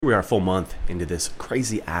We are a full month into this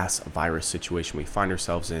crazy ass virus situation we find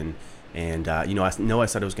ourselves in. And, I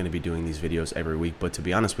said I was going to be doing these videos every week, but to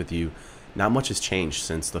be honest with you, not much has changed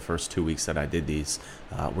since the first 2 weeks that I did these.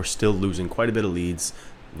 We're still losing quite a bit of leads.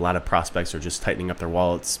 A lot of prospects are just tightening up their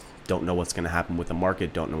wallets, don't know what's going to happen with the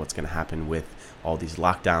market, don't know what's going to happen with all these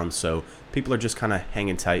lockdowns. So people are just kind of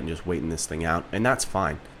hanging tight and just waiting this thing out. And that's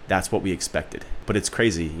fine. That's what we expected. But it's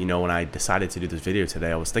crazy, when I decided to do this video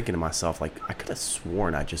today, I was thinking to myself, like, I could have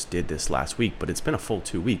sworn I just did this last week, but it's been a full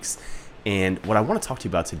 2 weeks. And what I want to talk to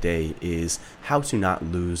you about today is how to not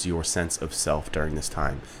lose your sense of self during this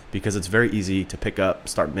time. Because it's very easy to pick up,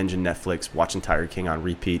 start binging Netflix, watching Tiger King on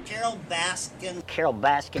repeat. Carol Baskin.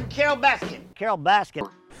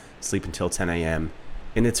 Sleep until 10 a.m.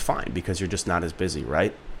 And it's fine because you're just not as busy,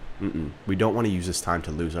 right? We don't want to use this time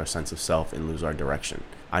to lose our sense of self and lose our direction.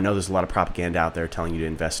 I know there's a lot of propaganda out there telling you to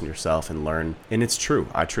invest in yourself and learn. And it's true.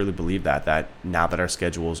 I truly believe that now that our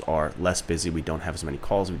schedules are less busy, we don't have as many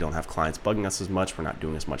calls, we don't have clients bugging us as much, we're not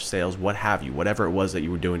doing as much sales, what have you, whatever it was that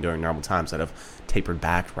you were doing during normal times that have tapered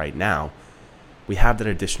back right now, we have that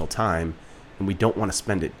additional time and we don't want to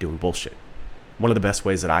spend it doing bullshit. One of the best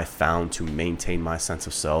ways that I found to maintain my sense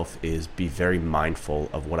of self is be very mindful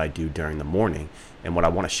of what I do during the morning. And what I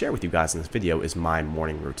want to share with you guys in this video is my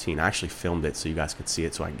morning routine. I actually filmed it so you guys could see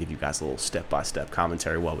it, so I can give you guys a little step-by-step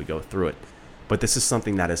commentary while we go through it. But this is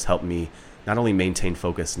something that has helped me not only maintain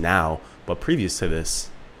focus now, but previous to this,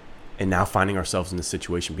 and now finding ourselves in this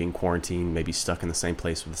situation, being quarantined, maybe stuck in the same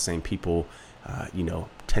place with the same people.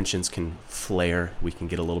 Tensions can flare. We can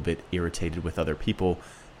get a little bit irritated with other people.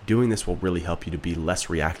 Doing this will really help you to be less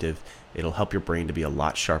reactive. It'll help your brain to be a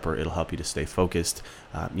lot sharper. It'll help you to stay focused.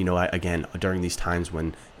 Again, during these times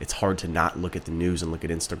when it's hard to not look at the news and look at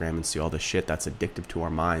Instagram and see all the shit that's addictive to our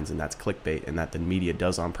minds and that's clickbait and that the media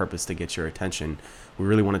does on purpose to get your attention, we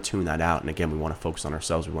really want to tune that out. And again, we want to focus on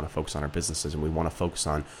ourselves. We want to focus on our businesses, and we want to focus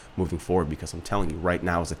on moving forward, because I'm telling you right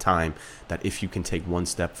now is a time that if you can take one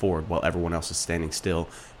step forward while everyone else is standing still,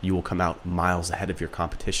 you will come out miles ahead of your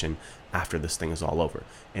competition after this thing is all over.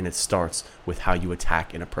 And it starts with how you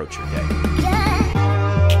attack and approach your day.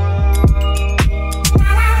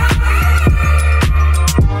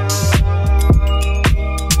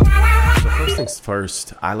 So first things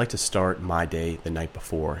first, I like to start my day the night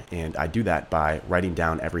before, and I do that by writing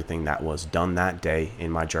down everything that was done that day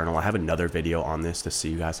in my journal. I have another video on this to see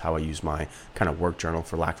you guys how I use my kind of work journal,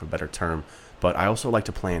 for lack of a better term. But I also like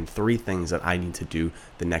to plan 3 things that I need to do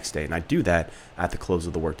the next day. And I do that at the close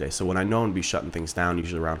of the workday. So when I know I'm going to be shutting things down,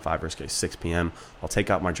 usually around 5 or 6 p.m., I'll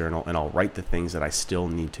take out my journal and I'll write the things that I still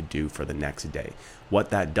need to do for the next day.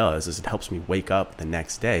 What that does is it helps me wake up the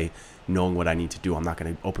next day knowing what I need to do. I'm not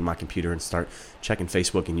going to open my computer and start checking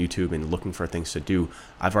Facebook and YouTube and looking for things to do.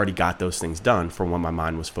 I've already got those things done from when my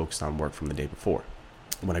mind was focused on work from the day before.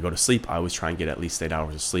 When I go to sleep, I always try and get at least 8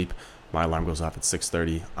 hours of sleep. My alarm goes off at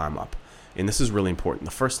 6:30, I'm up. And this is really important.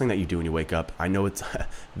 The first thing that you do when you wake up, I know it's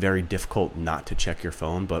very difficult not to check your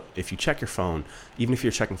phone, but if you check your phone, even if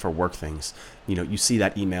you're checking for work things, you see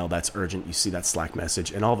that email that's urgent, you see that Slack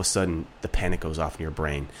message, and all of a sudden the panic goes off in your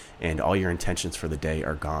brain and all your intentions for the day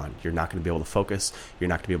are gone. You're not going to be able to focus. You're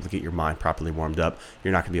not going to be able to get your mind properly warmed up.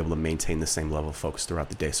 You're not going to be able to maintain the same level of focus throughout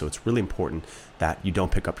the day. So it's really important that you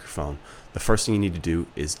don't pick up your phone. The first thing you need to do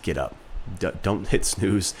is get up. Don't hit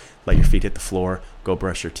snooze. Let your feet hit the floor. Go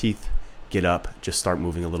brush your teeth. Get up, just start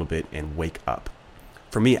moving a little bit and wake up.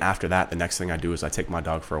 For me, after that, the next thing I do is I take my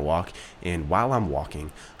dog for a walk. And while I'm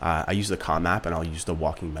walking, I use the Calm app and I'll use the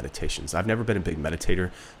walking meditations. I've never been a big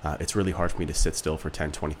meditator. It's really hard for me to sit still for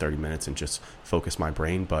 10, 20, 30 minutes and just focus my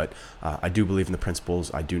brain. But I do believe in the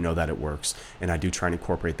principles. I do know that it works. And I do try and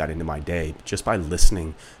incorporate that into my day just by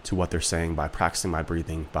listening to what they're saying, by practicing my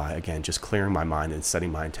breathing, by, again, just clearing my mind and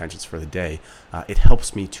setting my intentions for the day. It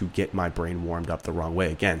helps me to get my brain warmed up the wrong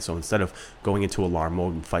way. Again, so instead of going into alarm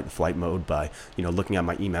mode and fight and flight mode by, looking at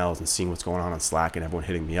my emails and seeing what's going on Slack and everyone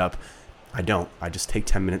hitting me up, I don't. I just take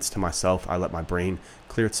 10 minutes to myself. I let my brain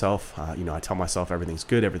clear itself. I tell myself everything's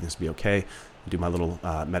good, everything's gonna be okay. I do my little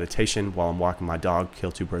meditation while I'm walking my dog,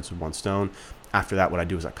 kill 2 birds with 1 stone. After that, what I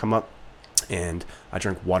do is I come up and I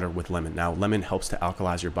drink water with lemon. Now, lemon helps to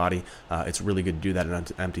alkalize your body. It's really good to do that on an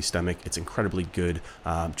empty stomach. It's incredibly good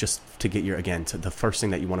just to get the first thing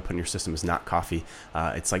that you want to put in your system is not coffee.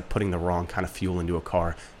 It's like putting the wrong kind of fuel into a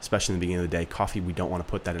car, especially in the beginning of the day. Coffee, we don't want to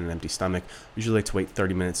put that in an empty stomach. Usually like to wait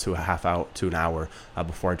 30 minutes to a half hour to an hour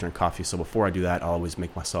before I drink coffee. So before I do that, I'll always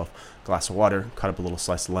make myself a glass of water, cut up a little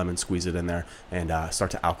slice of lemon, squeeze it in there, and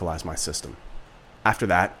start to alkalize my system. After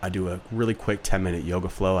that, I do a really quick 10-minute yoga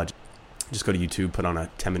flow. I just go to YouTube, put on a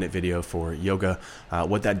 10-minute video for yoga.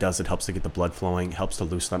 What that does, it helps to get the blood flowing, helps to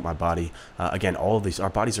loosen up my body. Again, all of these, our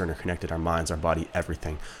bodies are interconnected, our minds, our body,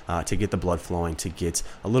 everything. To get the blood flowing, to get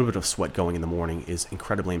a little bit of sweat going in the morning is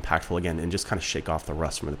incredibly impactful, again, and just kind of shake off the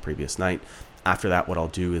rust from the previous night. After that, what I'll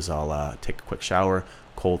do is I'll take a quick shower,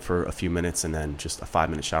 cold for a few minutes, and then just a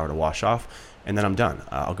 5-minute shower to wash off. And then I'm done.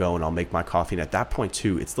 I'll go and I'll make my coffee. And at that point,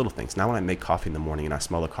 too, it's little things. Now when I make coffee in the morning and I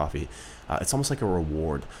smell the coffee, it's almost like a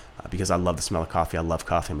reward because I love the smell of coffee. I love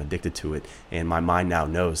coffee. I'm addicted to it. And my mind now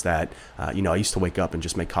knows that, I used to wake up and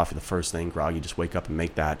just make coffee the first thing, groggy, just wake up and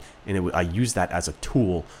make that. And I use that as a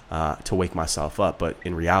tool to wake myself up. But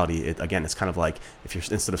in reality, again, it's kind of like if you're,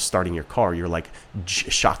 instead of starting your car, you're like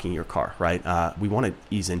shocking your car, right? We want to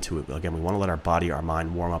ease into it. Again, we want to let our body, our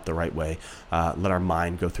mind warm up the right way, let our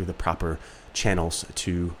mind go through the proper channels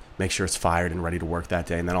to make sure it's fired and ready to work that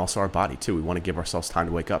day. And then also our body too. We want to give ourselves time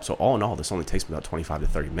to wake up. So all in all, this only takes me about 25 to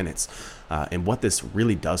 30 minutes. And what this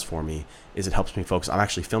really does for me is it helps me focus. I'm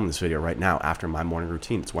actually filming this video right now after my morning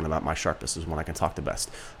routine. It's when I'm at my sharpest, is when I can talk the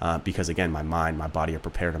best. Because again, my mind, my body are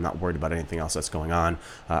prepared. I'm not worried about anything else that's going on.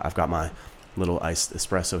 I've got my little iced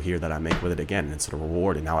espresso here that I make with it again, and it's a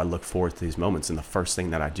reward. And now I look forward to these moments. And the first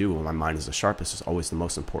thing that I do when my mind is the sharpest is always the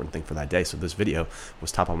most important thing for that day. So this video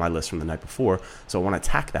was top on my list from the night before. So I want to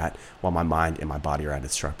attack that while my mind and my body are at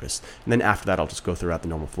its sharpest. And then after that, I'll just go throughout the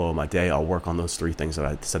normal flow of my day. I'll work on those 3 things that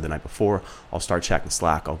I said the night before. I'll start checking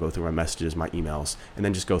Slack. I'll go through my messages, my emails, and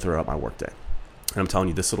then just go throughout my work day. And I'm telling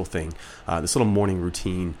you, this little thing, this little morning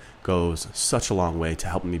routine goes such a long way to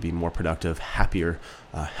helping me be more productive, happier,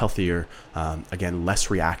 healthier, again,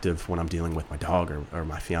 less reactive when I'm dealing with my dog or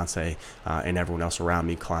my fiance and everyone else around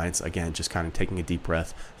me, clients. Again, just kind of taking a deep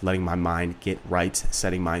breath, letting my mind get right,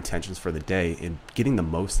 setting my intentions for the day, and getting the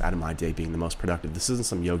most out of my day, being the most productive. This isn't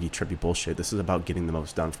some yogi trippy bullshit. This is about getting the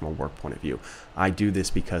most done from a work point of view. I do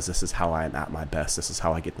this because this is how I am at my best. This is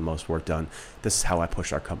how I get the most work done. This is how I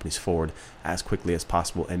push our companies forward as quickly as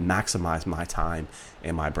possible and maximize my time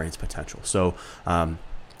and my brain's potential. So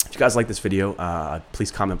if you guys like this video, please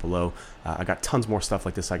comment below. I got tons more stuff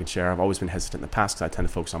like this I can share. I've always been hesitant in the past because I tend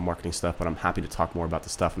to focus on marketing stuff, but I'm happy to talk more about the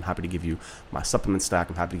stuff. I'm happy to give you my supplement stack.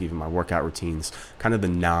 I'm happy to give you my workout routines, kind of the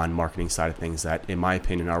non-marketing side of things that, in my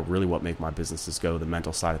opinion, are really what make my businesses go, the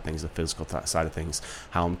mental side of things, the physical side of things,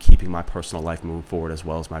 how I'm keeping my personal life moving forward as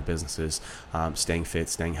well as my businesses, staying fit,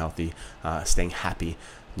 staying healthy, staying happy.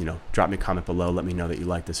 Drop me a comment below. Let me know that you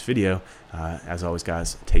like this video. As always,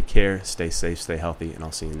 guys, take care, stay safe, stay healthy, and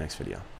I'll see you in the next video.